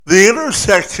The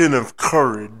intersection of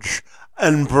courage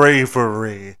and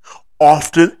bravery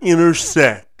often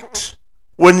intersect.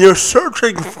 When you're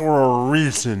searching for a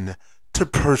reason to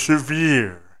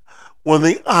persevere, when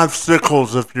the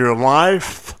obstacles of your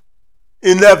life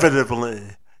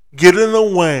inevitably get in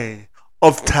the way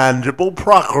of tangible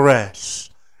progress.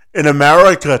 In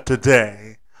America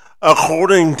today,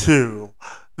 according to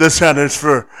the Centers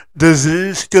for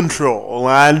Disease Control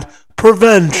and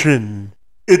Prevention,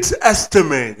 it's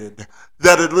estimated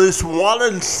that at least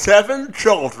 1 in 7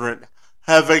 children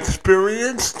have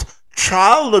experienced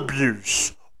child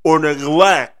abuse or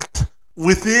neglect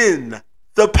within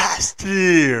the past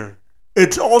year.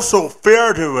 It's also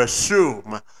fair to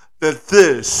assume that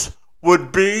this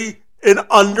would be an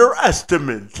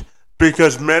underestimate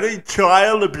because many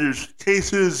child abuse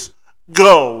cases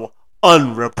go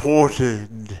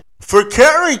unreported. For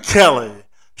Kari Kelley,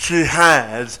 she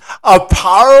has a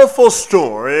powerful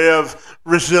story of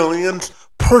resilience,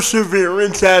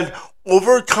 perseverance, and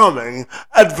overcoming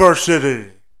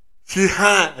adversity. She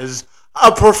has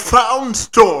a profound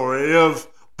story of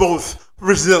both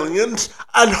resilience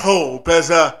and hope. As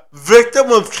a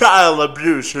victim of child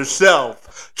abuse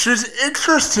herself, she's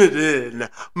interested in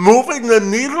moving the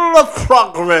needle of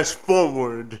progress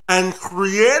forward and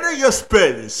creating a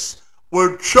space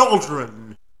where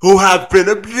children who have been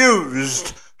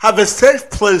abused have a safe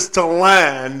place to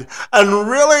land and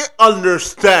really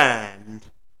understand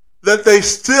that they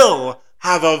still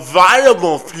have a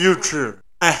viable future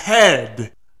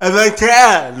ahead and they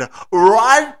can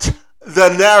write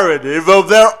the narrative of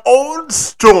their own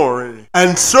story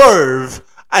and serve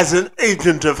as an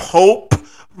agent of hope,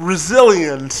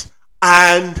 resilience,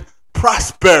 and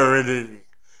prosperity.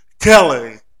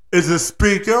 Kelley is a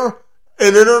speaker,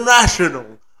 an international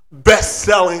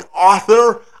best-selling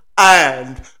author,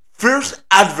 and fierce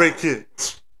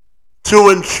advocate to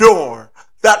ensure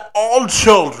that all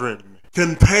children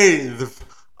can pave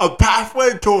a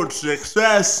pathway towards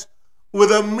success with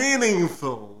a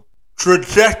meaningful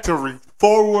trajectory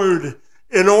forward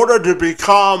in order to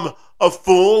become a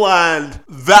full and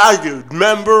valued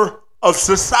member of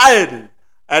society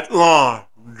at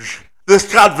large.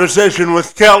 This conversation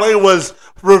with Kelley was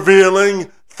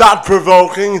revealing,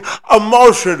 thought-provoking,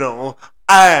 emotional,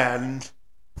 and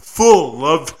full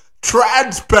of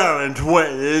transparent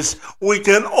ways we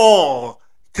can all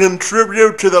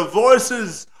contribute to the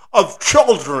voices of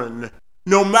children,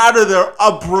 no matter their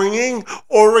upbringing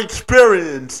or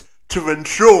experience, to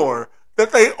ensure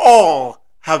that they all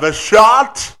have a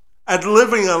shot at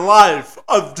living a life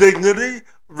of dignity,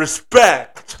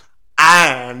 respect,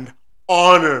 and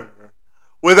honor.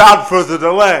 Without further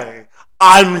delay,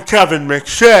 I'm Kevin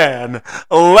McShann.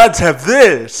 Let's have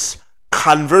this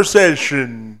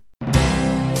conversation.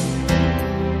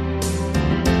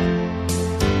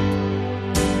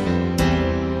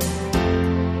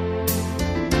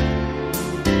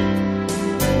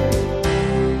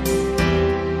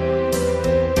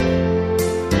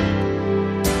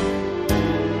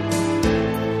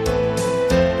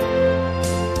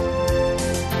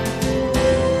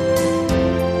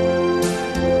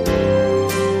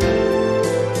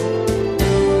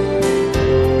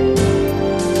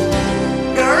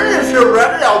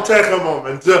 I'll take a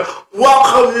moment to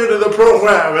welcome you to the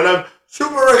program, and I'm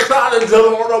super excited to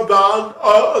learn about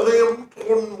the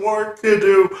important work you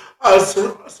do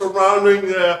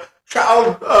surrounding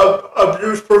child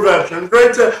abuse prevention.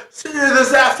 Great to see you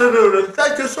this afternoon, and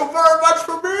thank you so very much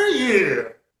for being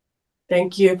here.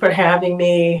 Thank you for having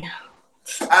me.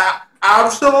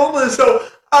 Absolutely. So,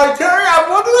 Kari, I'm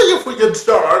wondering if we could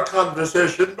start our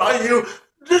conversation by you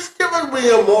just giving me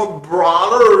a more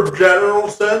broader, general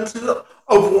sense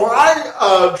of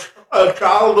why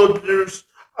child abuse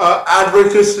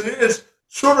advocacy is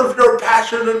sort of your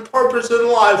passion and purpose in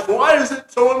life. Why is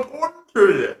it so important to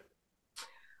you?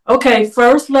 Okay,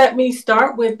 first let me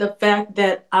start with the fact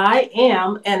that I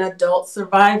am an adult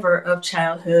survivor of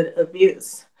childhood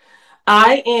abuse.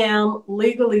 I am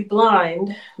legally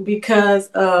blind because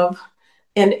of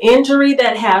an injury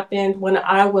that happened when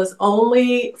I was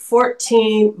only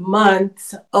 14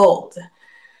 months old.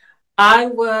 I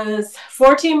was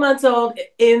 14 months old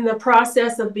in the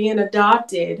process of being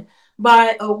adopted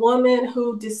by a woman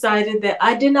who decided that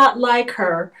I did not like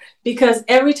her because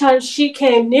every time she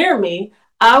came near me,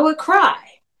 I would cry.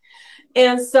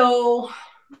 And so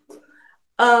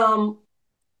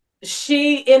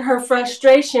she, in her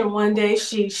frustration one day,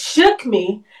 she shook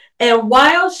me. And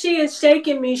while she is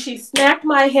shaking me, she smacked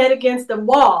my head against the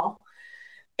wall.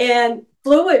 And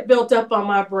fluid built up on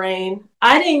my brain.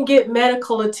 I didn't get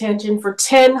medical attention for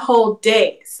 10 whole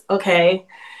days, okay?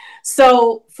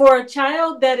 So, for a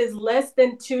child that is less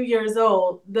than 2 years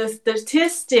old, the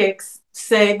statistics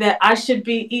say that I should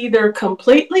be either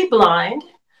completely blind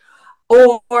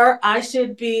or I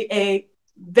should be a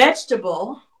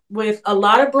vegetable with a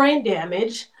lot of brain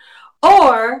damage,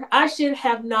 or I should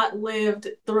have not lived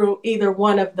through either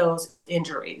one of those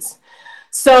injuries.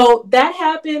 So that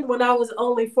happened when I was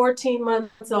only 14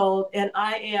 months old, and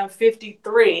I am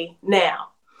 53 now.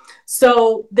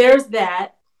 So there's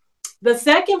that. The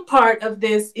second part of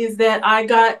this is that I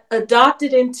got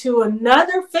adopted into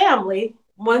another family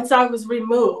once I was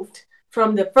removed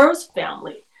from the first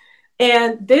family.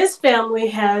 And this family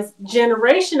has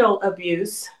generational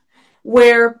abuse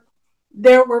where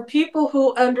there were people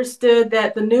who understood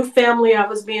that the new family I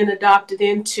was being adopted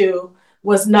into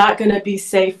was not going to be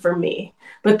safe for me,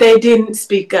 but they didn't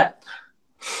speak up.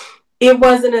 It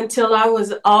wasn't until I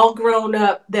was all grown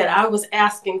up that I was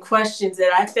asking questions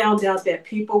that I found out that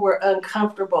people were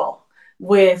uncomfortable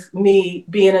with me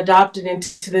being adopted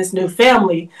into this new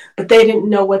family, but they didn't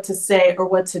know what to say or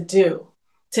what to do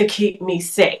to keep me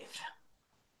safe.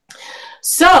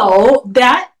 So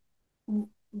that,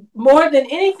 more than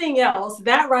anything else,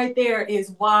 that right there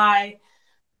is why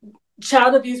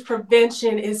child abuse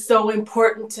prevention is so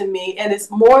important to me. And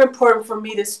it's more important for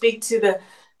me to speak to the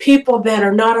people that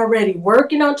are not already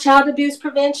working on child abuse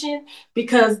prevention,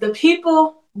 because the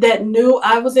people that knew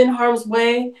I was in harm's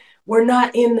way were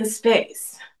not in the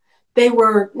space. They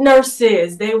were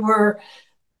nurses, they were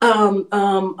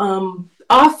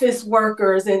office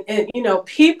workers, and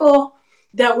people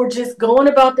that were just going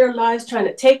about their lives trying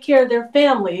to take care of their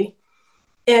family,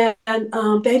 and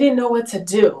they didn't know what to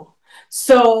do.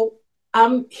 So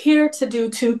I'm here to do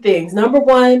two things. Number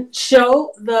one,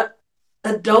 show the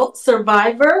adult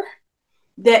survivor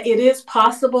that it is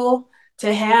possible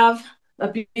to have a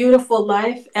beautiful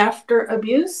life after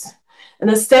abuse. And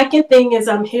the second thing is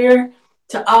I'm here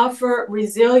to offer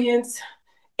resilience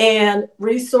and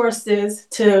resources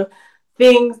to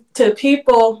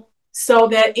people, so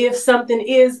that if something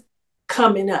is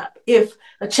coming up, if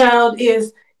a child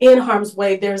is in harm's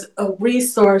way, there's a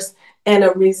resource and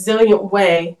a resilient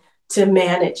way to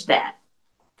manage that.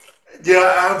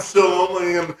 Yeah,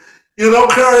 absolutely. And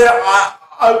Kari,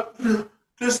 I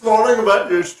just learning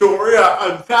about your story,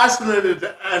 I'm fascinated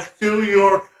as to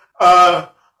your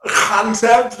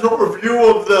concept or view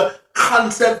of the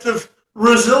concept of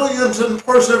resilience and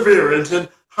perseverance, and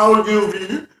how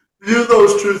you view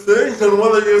those two things, and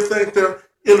whether you think they're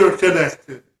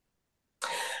interconnected.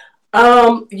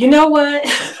 You know what?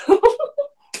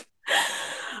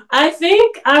 I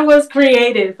think I was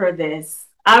created for this.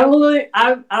 I'm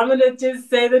gonna just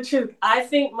say the truth. I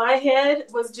think my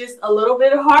head was just a little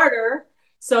bit harder,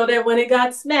 so that when it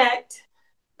got smacked,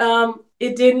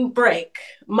 it didn't break.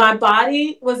 My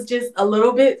body was just a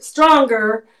little bit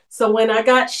stronger, so when I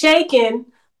got shaken,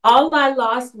 all I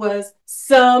lost was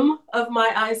some of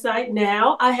my eyesight.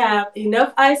 Now I have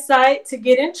enough eyesight to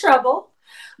get in trouble,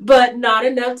 but not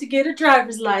enough to get a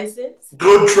driver's license.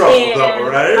 Good trouble, though, And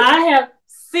right? I have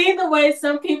seen the way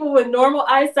some people with normal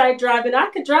eyesight drive, and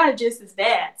I could drive just as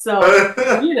bad. So,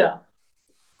 you know.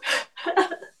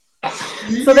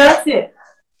 So Yeah, that's it.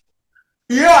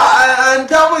 yeah, and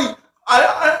tell me,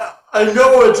 I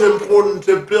know it's important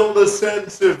to build a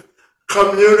sense of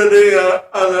community, and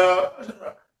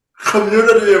a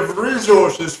community of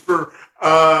resources for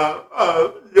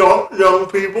young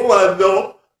people, and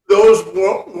those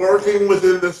working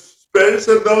within the space,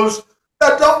 and those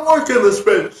that don't work in the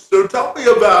space. So tell me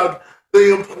about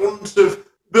the importance of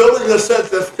building a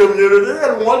sense of community,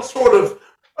 and what sort of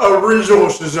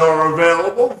resources are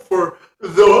available for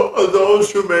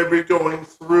those who may be going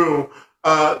through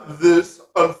this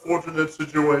unfortunate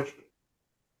situation.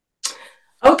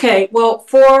 Okay, well,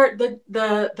 for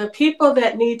the people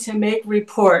that need to make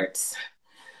reports,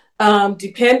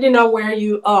 depending on where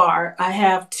you are, I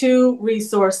have two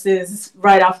resources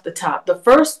right off the top. The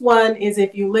first one is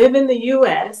if you live in the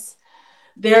U.S.,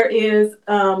 there is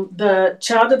the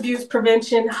Child Abuse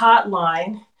Prevention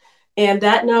Hotline, and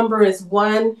that number is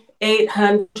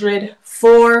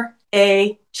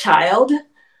 1-800-4A-CHILD.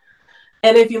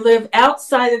 And if you live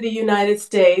outside of the United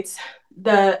States,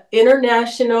 the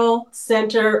International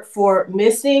Center for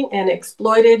Missing and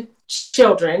Exploited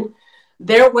Children,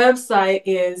 their website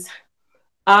is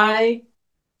icmec.org.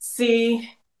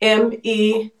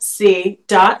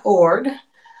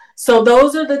 So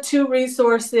those are the two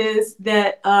resources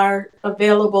that are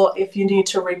available if you need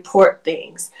to report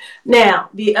things. Now,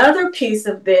 the other piece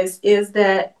of this is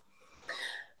that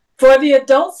for the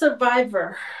adult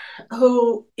survivor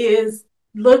who is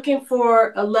looking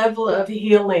for a level of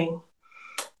healing,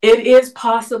 it is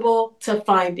possible to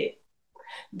find it.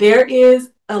 There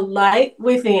is a light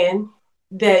within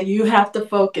that you have to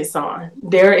focus on.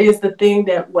 There is the thing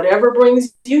that whatever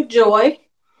brings you joy,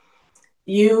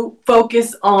 you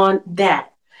focus on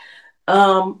that.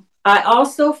 I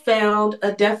also found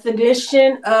a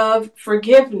definition of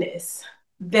forgiveness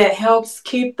that helps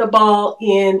keep the ball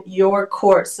in your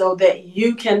court so that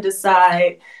you can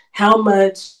decide how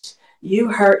much you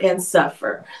hurt and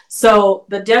suffer. So,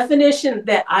 the definition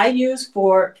that I use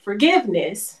for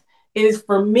forgiveness is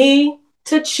for me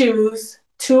to choose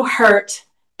to hurt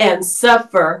and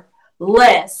suffer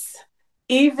less,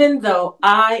 even though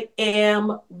I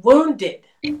am wounded.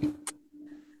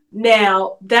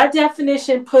 Now, that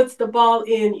definition puts the ball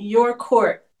in your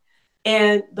court.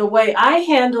 And the way I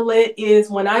handle it is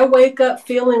when I wake up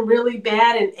feeling really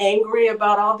bad and angry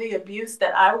about all the abuse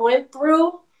that I went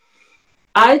through,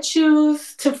 I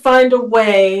choose to find a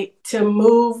way to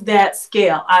move that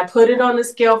scale. I put it on a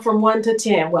scale from 1 to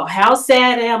 10. Well, how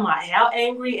sad am I? How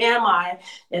angry am I?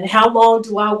 And how long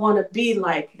do I want to be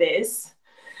like this?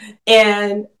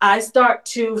 And I start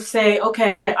to say,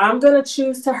 okay, I'm going to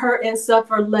choose to hurt and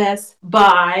suffer less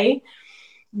by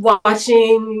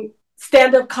watching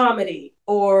stand up comedy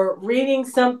or reading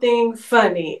something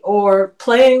funny or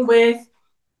playing with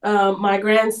my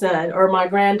grandson or my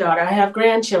granddaughter. I have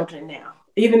grandchildren now.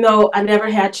 Even though I never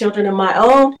had children of my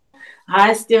own,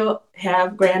 I still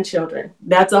have grandchildren.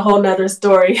 That's a whole nother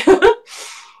story.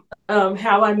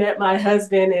 How I met my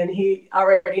husband, and he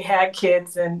already had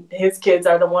kids, and his kids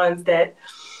are the ones that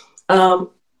um,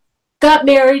 got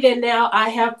married, and now I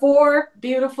have 4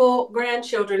 beautiful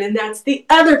grandchildren. And that's the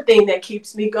other thing that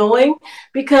keeps me going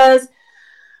because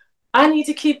I need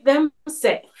to keep them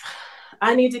safe.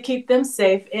 I need to keep them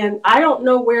safe. And I don't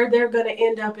know where they're going to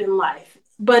end up in life.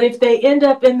 But if they end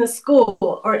up in the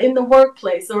school or in the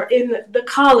workplace or in the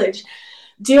college,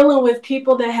 dealing with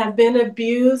people that have been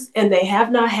abused and they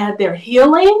have not had their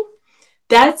healing,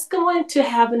 that's going to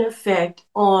have an effect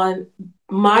on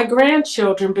my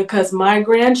grandchildren because my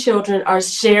grandchildren are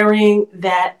sharing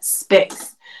that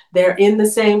space. They're in the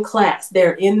same class,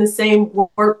 they're in the same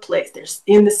workplace, they're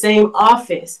in the same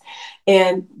office.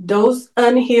 And those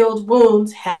unhealed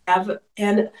wounds have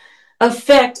an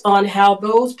effect on how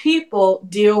those people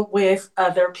deal with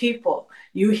other people.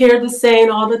 You hear the saying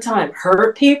all the time,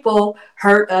 hurt people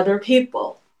hurt other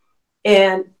people.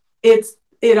 And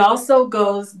it also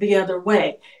goes the other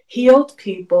way. Healed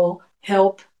people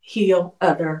help heal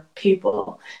other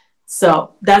people.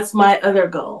 So that's my other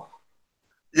goal.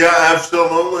 Yeah,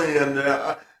 absolutely. And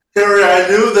Kari, I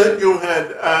knew that you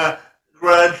had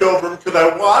grandchildren because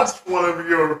I watched one of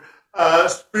your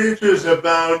speeches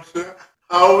about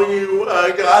how you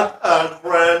got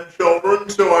grandchildren.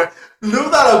 So I knew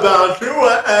that about you.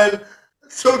 And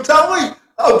so tell me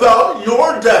about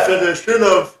your definition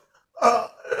of uh,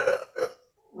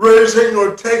 raising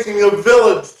or taking a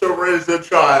village to raise a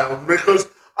child because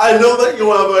I know that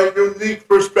you have a unique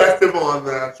perspective on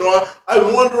that. So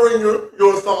I'm wondering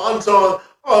your thoughts on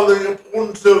the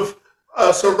importance of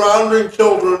surrounding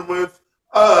children with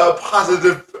a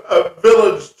positive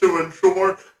village to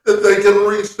ensure that they can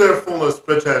reach their fullest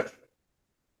potential.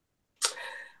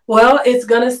 Well, it's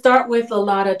going to start with a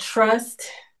lot of trust.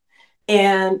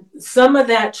 And some of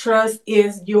that trust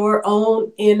is your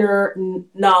own inner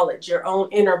knowledge, your own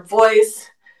inner voice,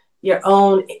 your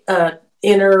own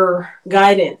inner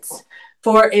guidance.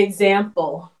 For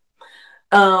example,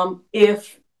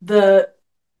 if there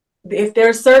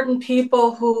are certain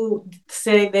people who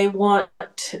say they want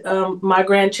my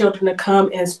grandchildren to come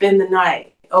and spend the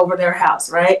night over their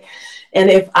house, right? And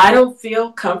if I don't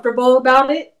feel comfortable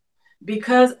about it,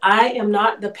 because I am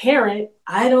not the parent,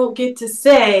 I don't get to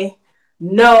say,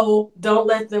 no, don't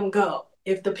let them go.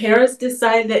 If the parents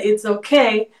decide that it's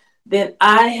okay, then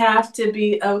I have to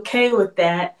be okay with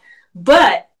that.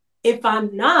 But if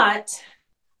I'm not,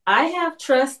 I have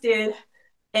trusted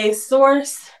a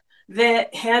source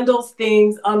that handles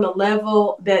things on the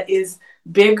level that is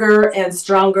bigger and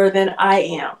stronger than I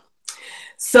am.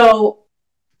 So,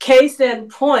 case in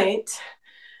point,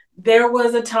 there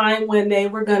was a time when they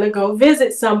were going to go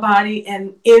visit somebody,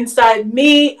 and inside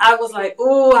me, I was like,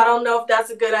 oh, I don't know if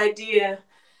that's a good idea.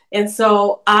 And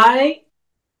so I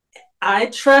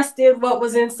trusted what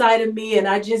was inside of me, and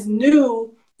I just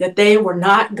knew that they were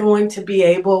not going to be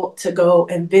able to go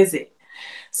and visit.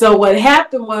 So what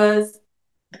happened was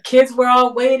the kids were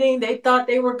all waiting. They thought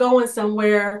they were going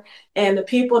somewhere, and the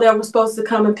people that were supposed to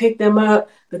come and pick them up,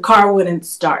 the car wouldn't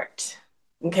start.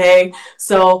 Okay,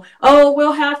 so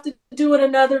we'll have to do it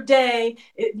another day.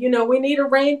 We need a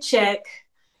rain check,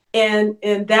 and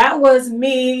that was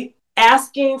me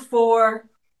asking for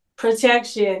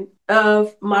protection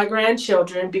of my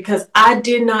grandchildren because I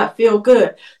did not feel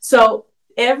good. So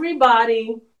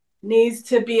everybody needs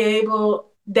to be able,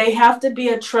 they have to be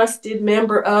a trusted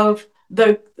member of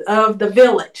the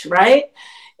village, right?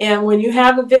 And when you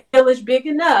have a village big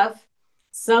enough,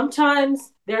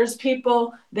 sometimes there's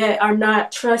people that are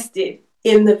not trusted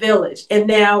in the village. And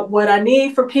now what I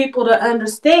need for people to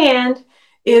understand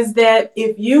is that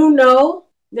if you know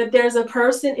that there's a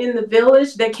person in the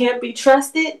village that can't be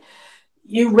trusted,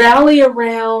 you rally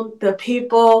around the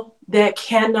people that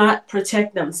cannot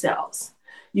protect themselves.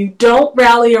 You don't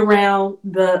rally around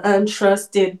the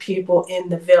untrusted people in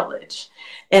the village.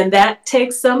 And that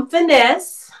takes some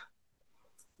finesse,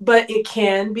 but it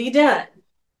can be done.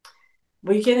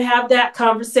 We can have that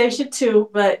conversation too,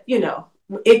 but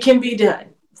it can be done.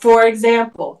 For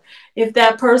example, if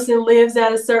that person lives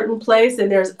at a certain place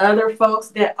and there's other folks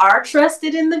that are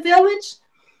trusted in the village,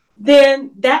 then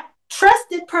that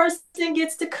trusted person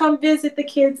gets to come visit the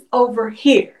kids over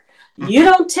here. You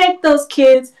don't take those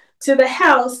kids to the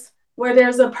house where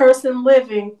there's a person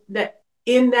living that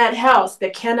in that house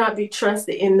that cannot be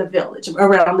trusted in the village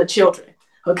around the children.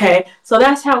 Okay, so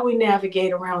that's how we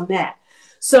navigate around that.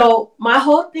 So my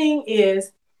whole thing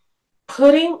is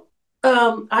putting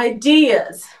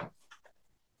ideas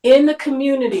in the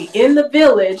community, in the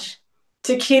village,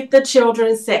 to keep the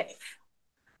children safe.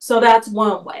 So that's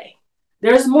one way.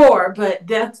 There's more, but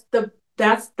that's the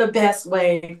best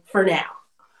way for now.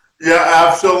 Yeah,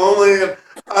 absolutely.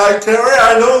 And Kari,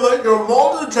 I know that you're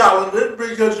multi-talented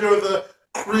because you're the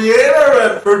creator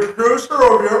and producer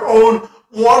of your own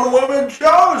one-woman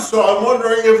show. So I'm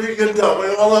wondering if you can tell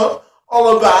me all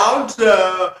about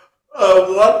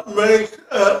what makes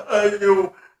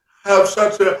you have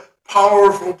such a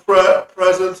powerful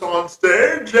presence on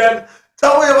stage, and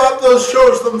tell me about those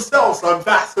shows themselves. I'm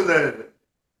fascinated.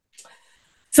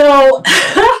 So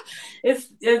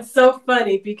it's so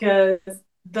funny because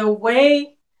the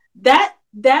way that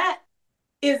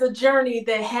is a journey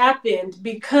that happened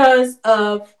because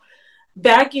of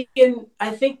back in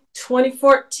I think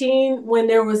 2014 when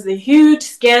there was the huge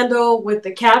scandal with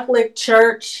the Catholic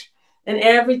Church and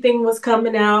everything was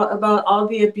coming out about all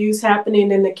the abuse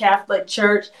happening in the Catholic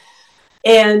Church.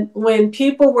 And when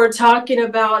people were talking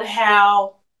about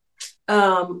how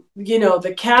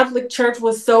the Catholic Church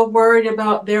was so worried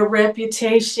about their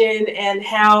reputation and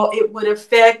how it would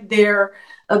affect their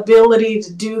ability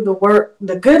to do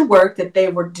the good work that they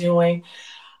were doing.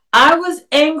 I was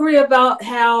angry about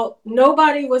how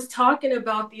nobody was talking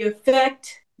about the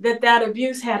effect that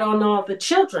abuse had on all the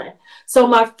children. So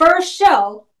my first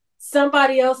show,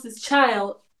 Somebody Else's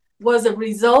Child, was a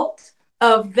result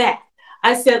of that.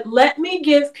 I said, let me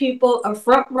give people a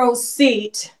front row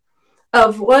seat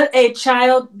of what a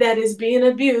child that is being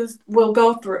abused will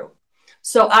go through.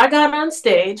 So I got on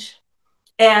stage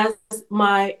as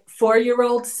my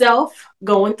 4-year-old self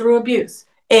going through abuse,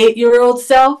 8-year-old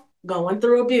self going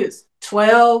through abuse,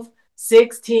 12,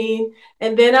 16,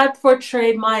 and then I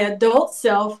portrayed my adult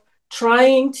self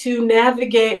trying to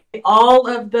navigate all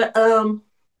of the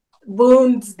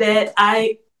wounds that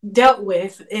I dealt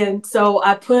with. And so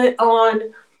I put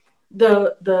on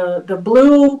the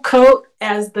blue coat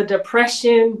as the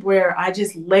depression where I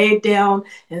just laid down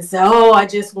and said, oh, I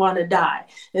just want to die.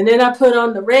 And then I put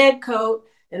on the red coat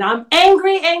and I'm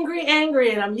angry, angry,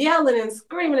 angry. And I'm yelling and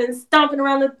screaming and stomping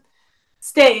around the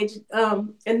stage.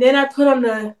 And then I put on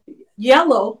the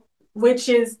yellow, which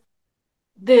is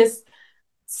this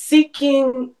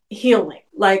seeking healing.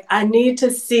 Like I need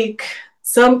to seek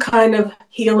some kind of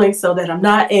healing so that I'm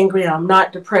not angry, I'm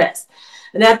not depressed.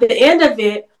 And at the end of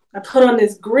it, I put on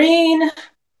this green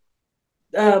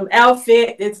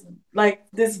outfit. It's like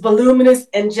this voluminous,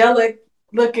 angelic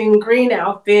looking green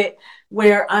outfit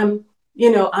where I'm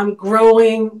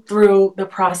growing through the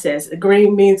process.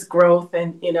 Green means growth.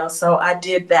 And, so I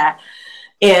did that.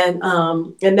 And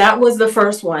that was the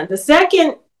first one. The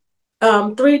second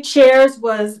 3 chairs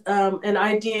was an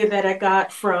idea that I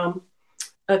got from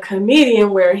a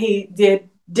comedian where he did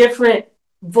different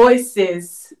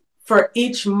voices for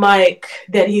each mic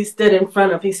that he stood in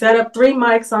front of. He set up 3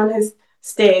 mics on his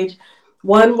stage.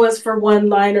 One was for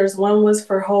one-liners, one was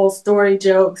for whole story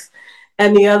jokes,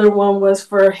 and the other one was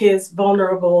for his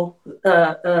vulnerable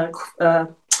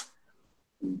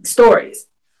stories.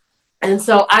 And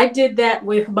so I did that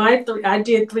with I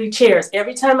did 3 chairs.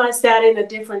 Every time I sat in a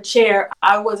different chair,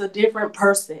 I was a different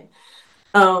person.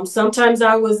 Sometimes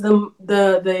I was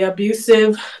the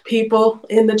abusive people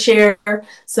in the chair.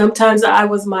 Sometimes I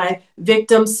was my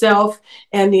victim self.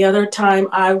 And the other time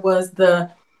I was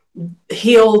the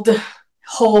healed,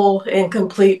 whole, and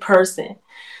complete person.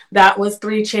 That was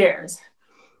 3 chairs.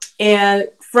 And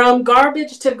From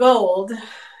Garbage to Gold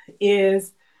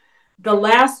is the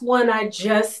last one I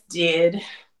just did.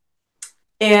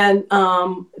 And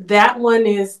that one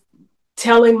is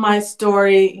telling my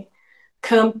story,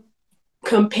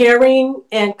 comparing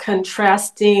and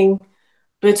contrasting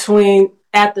between,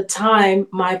 at the time,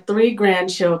 my three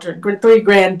granddaughters,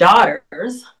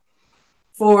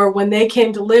 for when they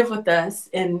came to live with us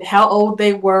and how old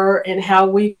they were and how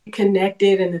we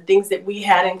connected and the things that we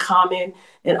had in common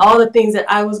and all the things that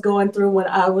I was going through when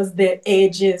I was the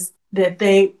ages that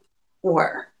they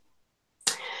were.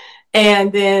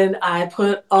 And then I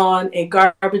put on a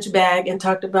garbage bag and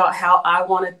talked about how I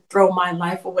want to throw my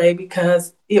life away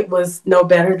because it was no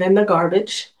better than the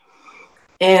garbage.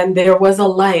 And there was a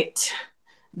light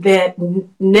that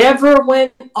never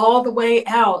went all the way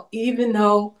out, even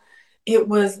though it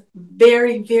was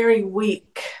very, very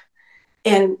weak.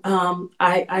 And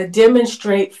I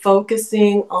demonstrate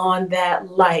focusing on that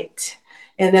light.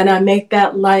 And then I make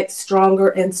that light stronger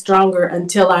and stronger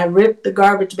until I rip the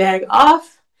garbage bag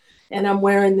off and I'm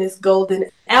wearing this golden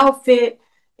outfit.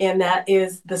 And that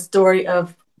is the story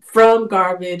of From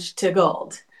Garbage to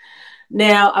Gold.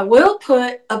 Now, I will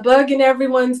put a bug in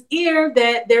everyone's ear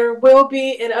that there will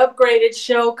be an upgraded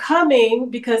show coming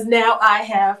because now I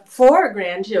have 4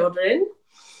 grandchildren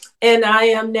and I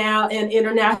am now an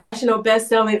international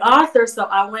best-selling author. So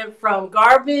I went from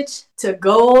garbage to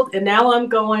gold, and now I'm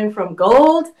going from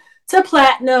gold to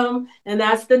platinum, and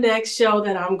that's the next show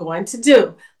that I'm going to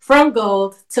do, from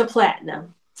gold to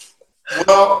platinum.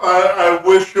 Well, I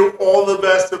wish you all the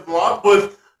best of luck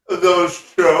with those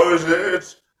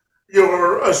shows.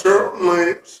 You're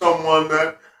certainly someone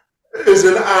that is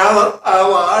an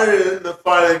ally in the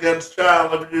fight against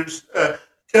child abuse.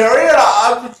 Kari,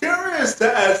 I'm curious to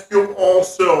ask you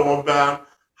also about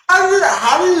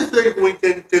how do you think we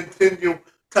can continue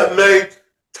to make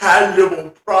tangible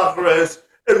progress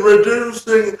in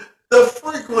reducing the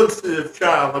frequency of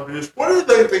child abuse? What do you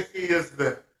think the key is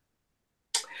there?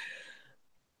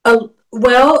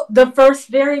 Well, the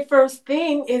very first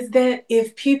thing is that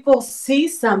if people see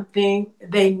something,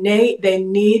 they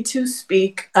need to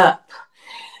speak up.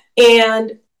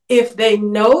 And if they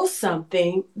know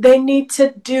something, they need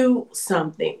to do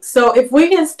something. So if we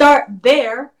can start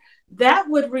there, that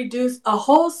would reduce a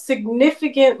whole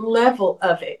significant level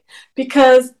of it.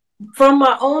 Because from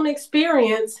my own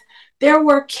experience, there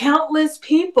were countless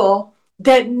people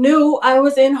that knew I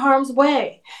was in harm's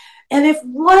way. And if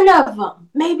one of them,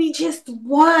 maybe just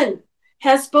one,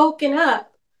 has spoken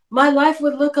up, my life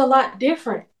would look a lot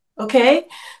different. Okay.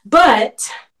 But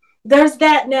there's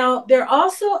that. Now there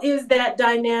also is that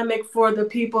dynamic for the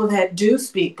people that do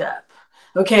speak up.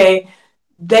 Okay,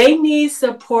 they need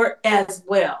support as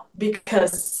well,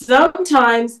 because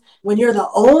sometimes when you're the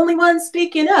only one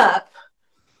speaking up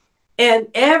and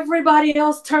everybody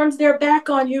else turns their back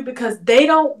on you because they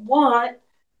don't want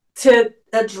to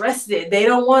address it, they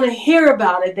don't want to hear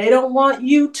about it, they don't want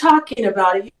you talking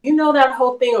about it. You know that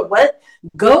whole thing of what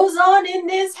goes on in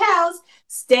this house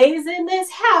stays in this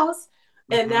house.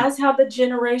 And Mm-hmm. that's how the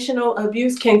generational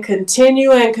abuse can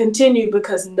continue and continue,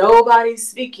 because nobody's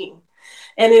speaking.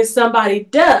 And if somebody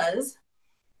does,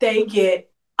 they get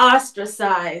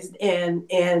ostracized,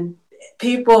 and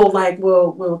people like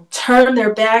will turn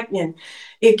their back, and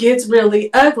it gets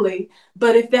really ugly.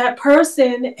 But if that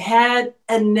person had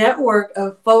a network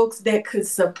of folks that could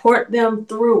support them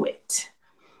through it,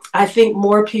 I think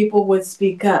more people would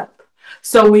speak up.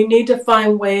 So we need to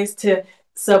find ways to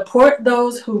support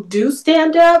those who do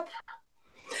stand up,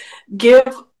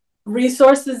 give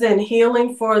resources and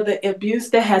healing for the abuse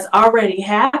that has already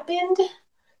happened,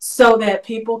 so that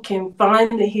people can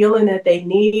find the healing that they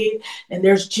need. And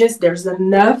there's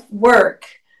enough work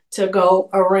to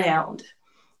go around.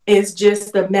 It's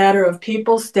just a matter of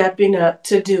people stepping up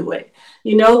to do it.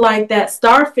 You know, like that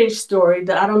starfish story.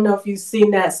 I don't know if you've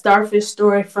seen that starfish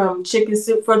story from Chicken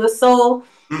Soup for the Soul,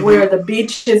 where Mm-hmm. the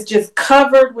beach is just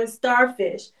covered with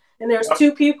starfish. And there's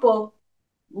 2 people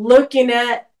looking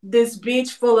at this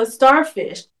beach full of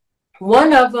starfish.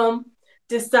 One of them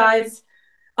decides,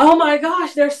 oh my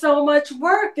gosh, there's so much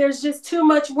work. There's just too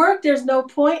much work. There's no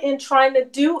point in trying to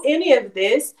do any of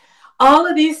this. All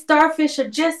of these starfish are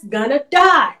just gonna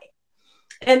die.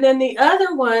 And then the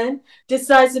other one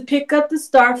decides to pick up the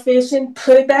starfish and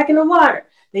put it back in the water.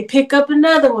 They pick up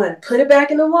another one, put it back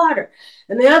in the water.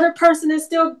 And the other person is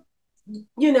still,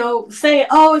 saying,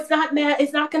 oh, it's not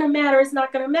gonna matter, it's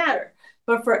not gonna matter.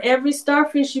 But for every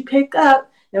starfish you pick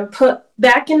up and put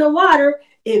back in the water,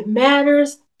 it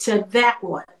matters to that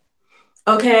one.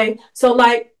 Okay, so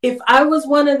like if I was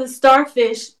one of the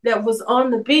starfish that was on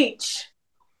the beach,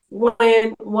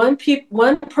 when one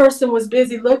person was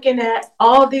busy looking at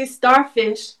all these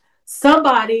starfish,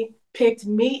 somebody picked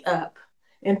me up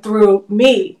and threw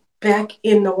me back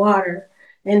in the water.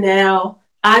 And now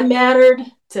I mattered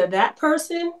to that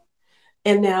person,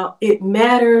 and now it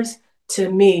matters to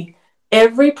me.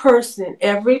 Every person,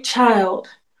 every child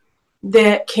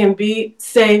that can be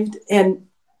saved and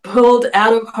pulled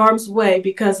out of harm's way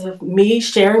because of me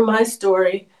sharing my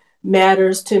story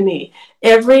matters to me.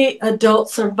 Every adult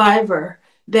survivor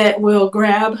that will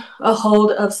grab a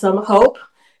hold of some hope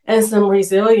and some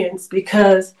resilience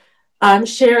because I'm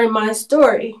sharing my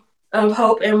story of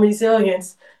hope and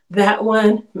resilience, that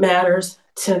one matters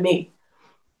to me.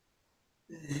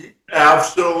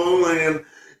 Absolutely, and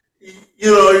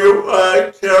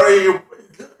Kari,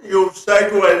 you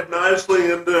segued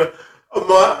nicely into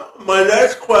my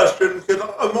next question. Because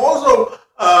I'm also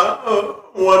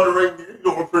wondering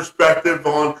your perspective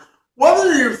on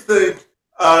whether you think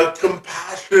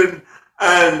compassion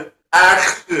and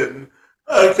action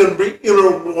can be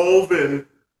interwoven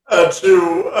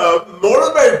to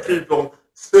motivate people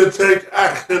to take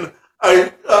action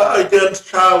against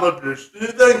child abuse. Do you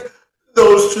think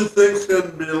those two things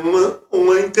can be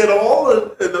linked at all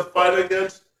in the fight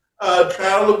against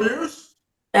child abuse?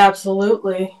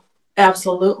 Absolutely.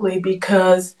 Absolutely.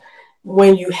 Because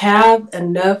when you have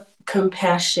enough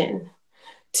compassion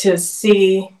to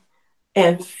see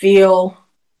and feel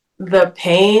the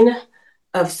pain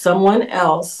of someone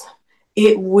else,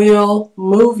 it will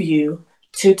move you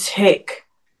to take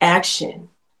action.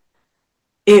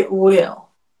 It will.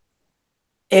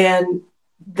 And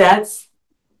that's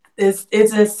it's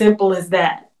as simple as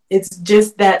that. It's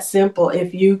just that simple.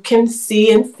 If you can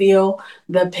see and feel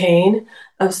the pain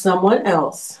of someone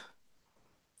else,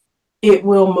 it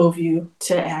will move you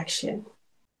to action.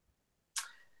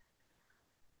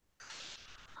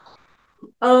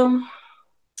 Um,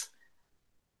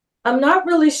 I'm not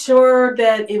really sure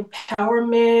that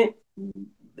empowerment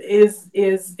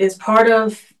is part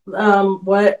of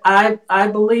what I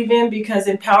believe in, because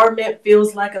empowerment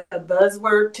feels like a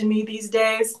buzzword to me these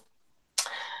days.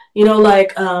 You know,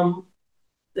 like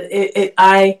it, it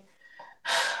I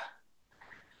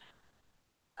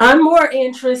I'm more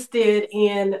interested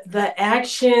in the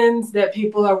actions that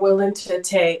people are willing to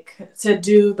take to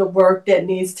do the work that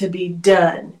needs to be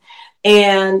done.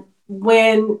 And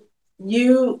when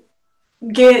you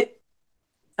get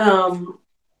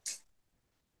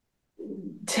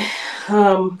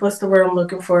what's the word I'm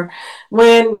looking for?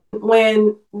 When you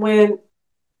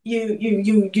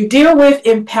deal with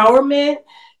empowerment,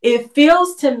 it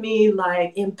feels to me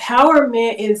like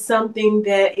empowerment is something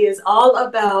that is all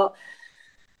about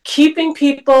keeping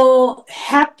people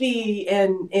happy,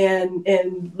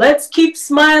 and let's keep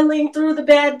smiling through the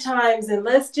bad times, and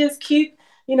let's just keep,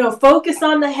 focus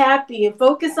on the happy and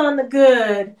focus on the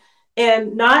good,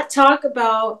 and not talk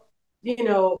about,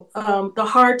 the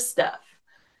hard stuff,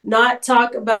 not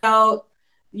talk about,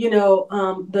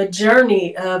 the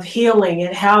journey of healing,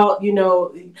 and how,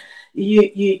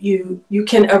 you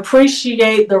can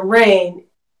appreciate the rain,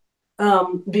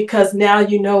 because now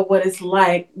you know what it's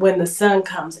like when the sun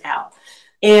comes out.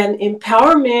 And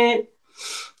empowerment,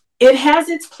 it has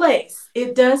its place.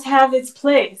 It does have its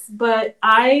place, but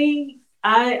I'm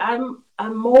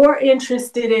more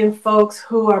interested in folks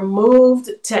who are moved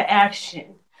to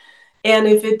action. And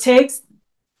if it takes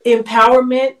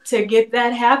empowerment to get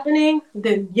that happening,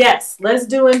 then yes, let's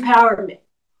do empowerment.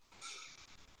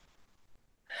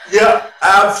 Yeah,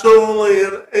 absolutely.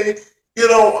 And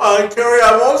Kari,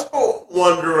 I'm also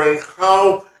wondering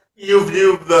how you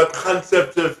view the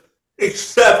concept of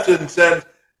acceptance and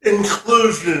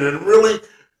inclusion, and really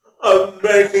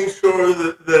making sure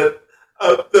that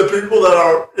the people that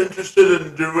are interested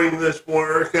in doing this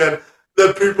work, and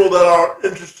the people that are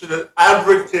interested in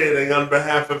advocating on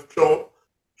behalf of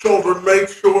children, make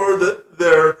sure that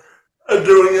they're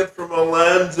doing it from a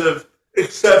lens of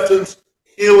acceptance,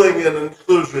 healing, and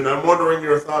inclusion. I'm wondering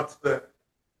your thoughts there.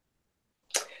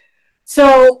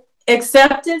 So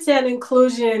acceptance and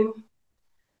inclusion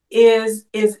is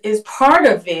part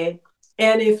of it.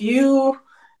 And if you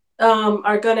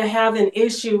are going to have an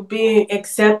issue being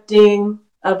accepting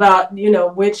about,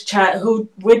 which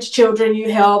children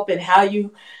you help and how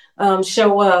you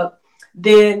show up,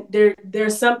 then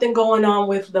there's something going on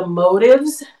with the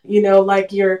motives.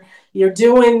 Like you're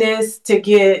doing this to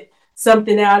get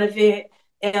something out of it.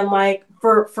 And like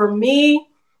for me,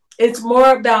 it's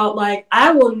more about, like,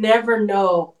 I will never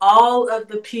know all of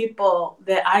the people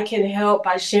that I can help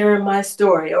by sharing my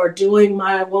story, or doing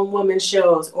my one woman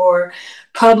shows, or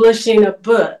publishing a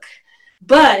book.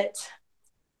 But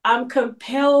I'm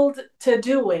compelled to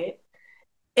do it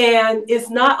And it's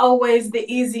not always the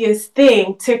easiest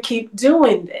thing to keep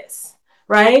doing this,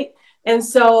 right? And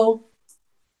so,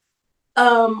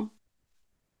 um,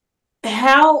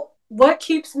 what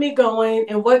keeps me going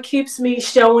and what keeps me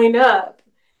showing up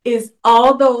is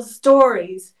all those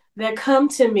stories that come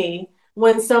to me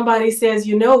when somebody says,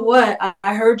 you know what,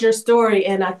 I heard your story,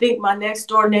 and I think my next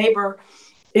door neighbor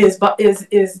is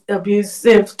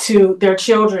abusive to their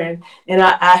children, and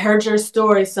I heard your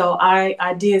story, so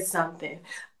I did something.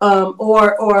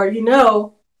 Or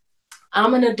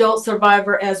I'm an adult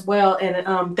survivor as well,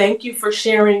 and thank you for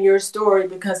sharing your story,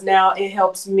 because now it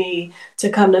helps me to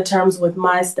come to terms with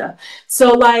my stuff.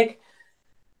 So like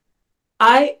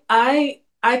I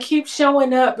keep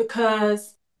showing up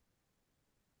because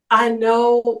I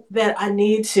know that I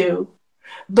need to.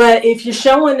 But if you're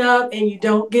showing up and you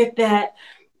don't get that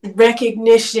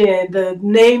recognition, the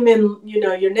name in,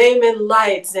 your name in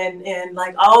lights, and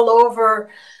like all over,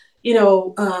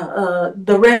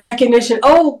 the recognition.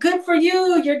 Oh, good for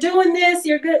you! You're doing this.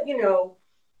 You're good.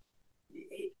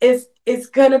 It's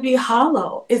gonna be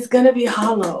hollow. It's gonna be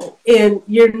hollow, and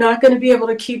you're not gonna be able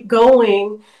to keep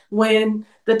going when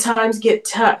the times get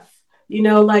tough.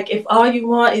 Like if all you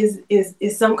want is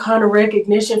some kind of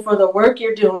recognition for the work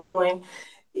you're doing,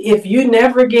 if you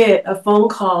never get a phone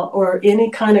call or any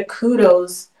kind of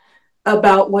kudos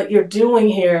about what you're doing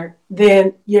here,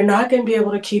 then you're not going to be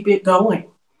able to keep it going.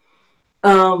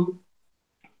 Um,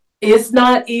 it's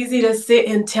not easy to sit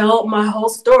and tell my whole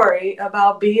story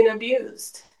about being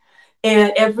abused.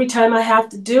 And every time I have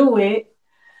to do it,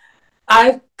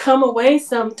 I come away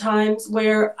sometimes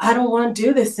where I don't want to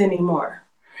do this anymore.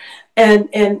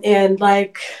 And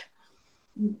like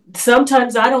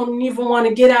sometimes I don't even want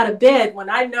to get out of bed when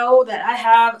I know that I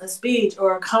have a speech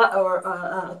or a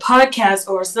podcast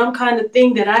or some kind of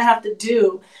thing that I have to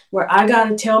do where I got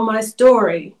to tell my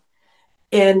story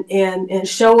and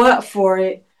show up for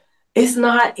it. It's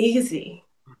not easy.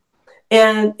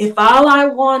 And if all I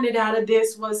wanted out of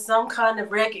this was some kind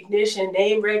of recognition,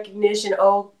 name recognition,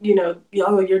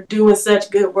 you're doing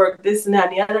such good work, this and that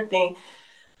and the other thing,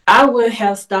 I would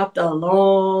have stopped a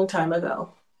long time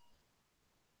ago.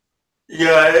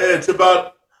 Yeah, it's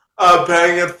about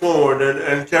paying it forward.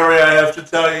 And Kari, I have to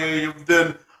tell you, you've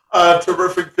done a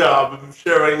terrific job of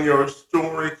sharing your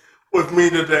story with me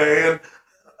today. And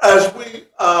as we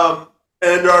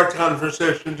end our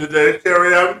conversation today,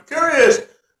 Kari, I'm curious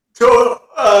to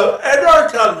end our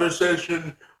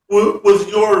conversation with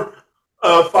your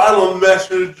final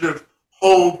message of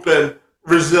hope and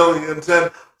resilience. And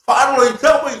finally,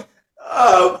 tell me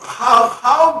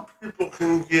how people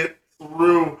can get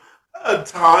through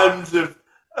times of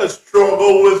a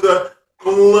struggle with a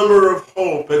glimmer of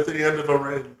hope at the end of a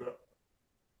rainbow.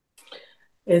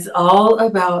 It's all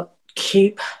about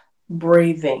keep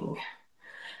breathing.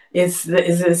 It's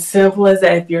as simple as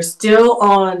that. If you're still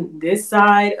on this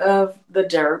side of the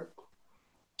dirt,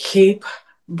 keep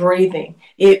breathing.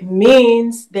 It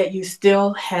means that you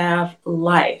still have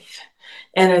life.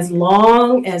 And as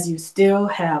long as you still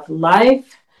have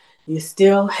life, you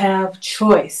still have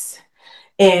choice.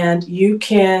 And you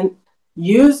can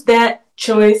use that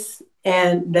choice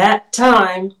and that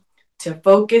time to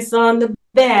focus on the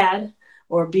bad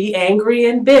or be angry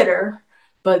and bitter.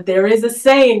 But there is a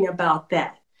saying about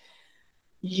that.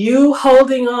 You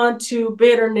holding on to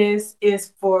bitterness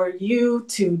is for you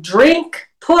to drink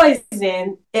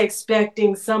poison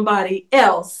expecting somebody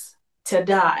else to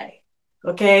die.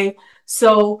 Okay?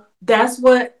 So that's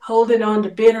what holding on to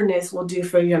bitterness will do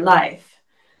for your life.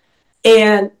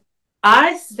 And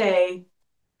I say,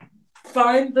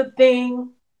 find the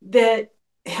thing that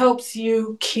helps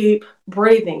you keep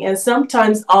breathing. And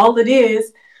sometimes all it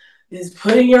is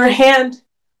putting your hand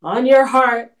on your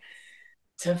heart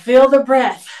to feel the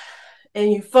breath.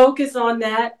 And you focus on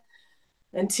that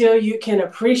until you can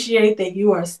appreciate that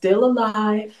you are still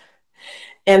alive.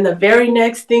 And the very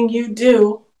next thing you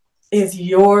do is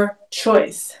your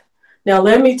choice. Now,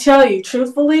 let me tell you,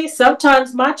 truthfully,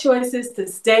 sometimes my choice is to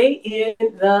stay in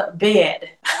the bed.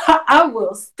 I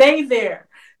will stay there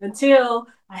until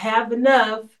I have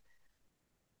enough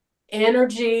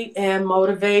energy and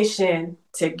motivation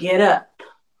to get up.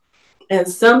 And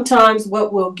sometimes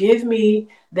what will give me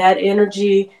that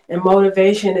energy and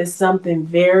motivation is something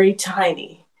very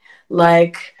tiny.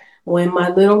 Like when my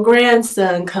little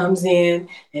grandson comes in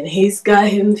and he's got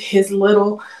his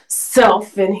little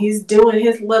self and he's doing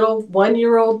his little 1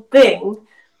 year old thing,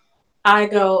 I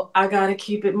go, I got to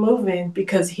keep it moving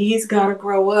because he's got to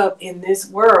grow up in this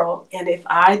world. And if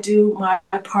I do my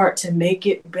part to make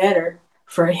it better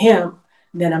for him,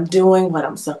 then I'm doing what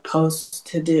I'm supposed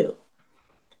to do.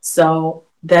 So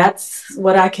that's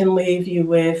what I can leave you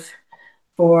with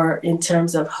for in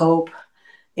terms of hope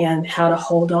and how to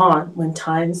hold on when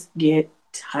times get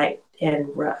tight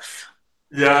and rough.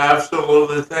 Yeah,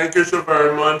 absolutely. Thank you so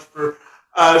very much for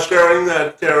sharing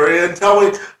that, Kari. And tell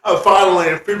me, finally,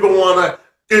 if people want to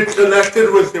get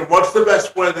connected with you, what's the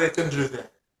best way they can do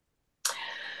that?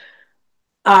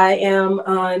 I am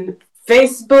on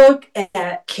Facebook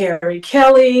at Kari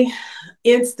Kelley,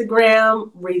 Instagram,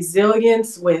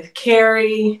 Resilience with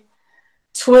Kari,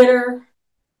 Twitter,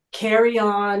 Carry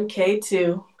On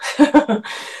K2.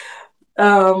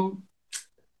 um,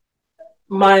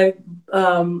 my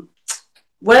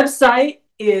website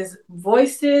is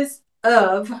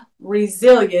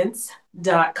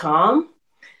voicesofresilience.com,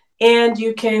 and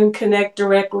you can connect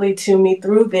directly to me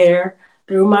through there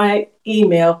through my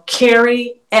email,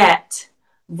 Kari at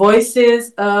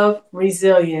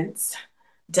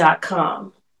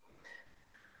voicesofresilience.com.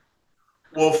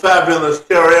 Well, fabulous,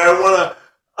 Kari. I want to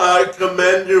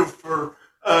commend you for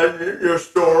your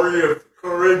story of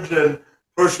courage and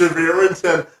perseverance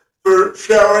and for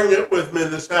sharing it with me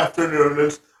this afternoon.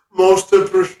 It's most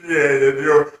appreciated.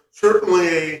 You're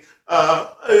certainly an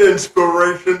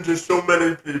inspiration to so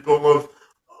many people of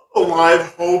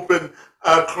alive hope and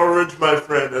courage, my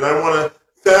friend. And I want to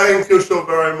thank you so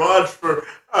very much for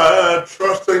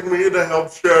trusting me to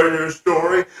help share your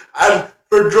story and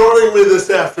for joining me this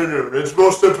afternoon. It's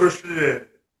most appreciated.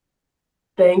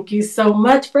 Thank you so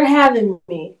much for having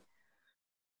me.